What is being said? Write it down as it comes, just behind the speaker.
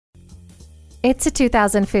It's a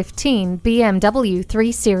 2015 BMW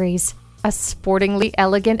 3 Series. A sportingly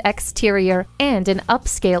elegant exterior and an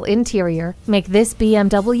upscale interior make this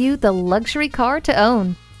BMW the luxury car to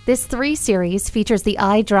own. This 3 Series features the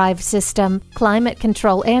iDrive system, climate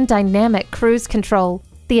control and dynamic cruise control,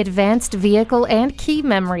 the advanced vehicle and key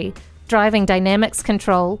memory, driving dynamics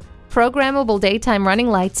control, programmable daytime running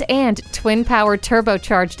lights, and twin-power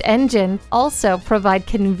turbocharged engine also provide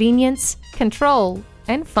convenience, control,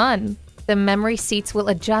 and fun. The memory seats will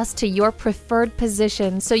adjust to your preferred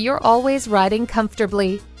position so you're always riding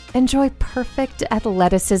comfortably. Enjoy perfect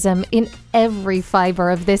athleticism in every fiber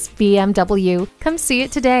of this BMW. Come see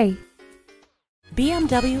it today.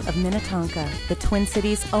 BMW of Minnetonka, the Twin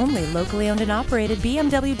Cities' only locally owned and operated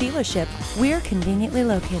BMW dealership. We're conveniently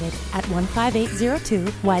located at 15802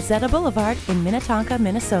 Wayzata Boulevard in Minnetonka,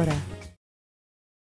 Minnesota.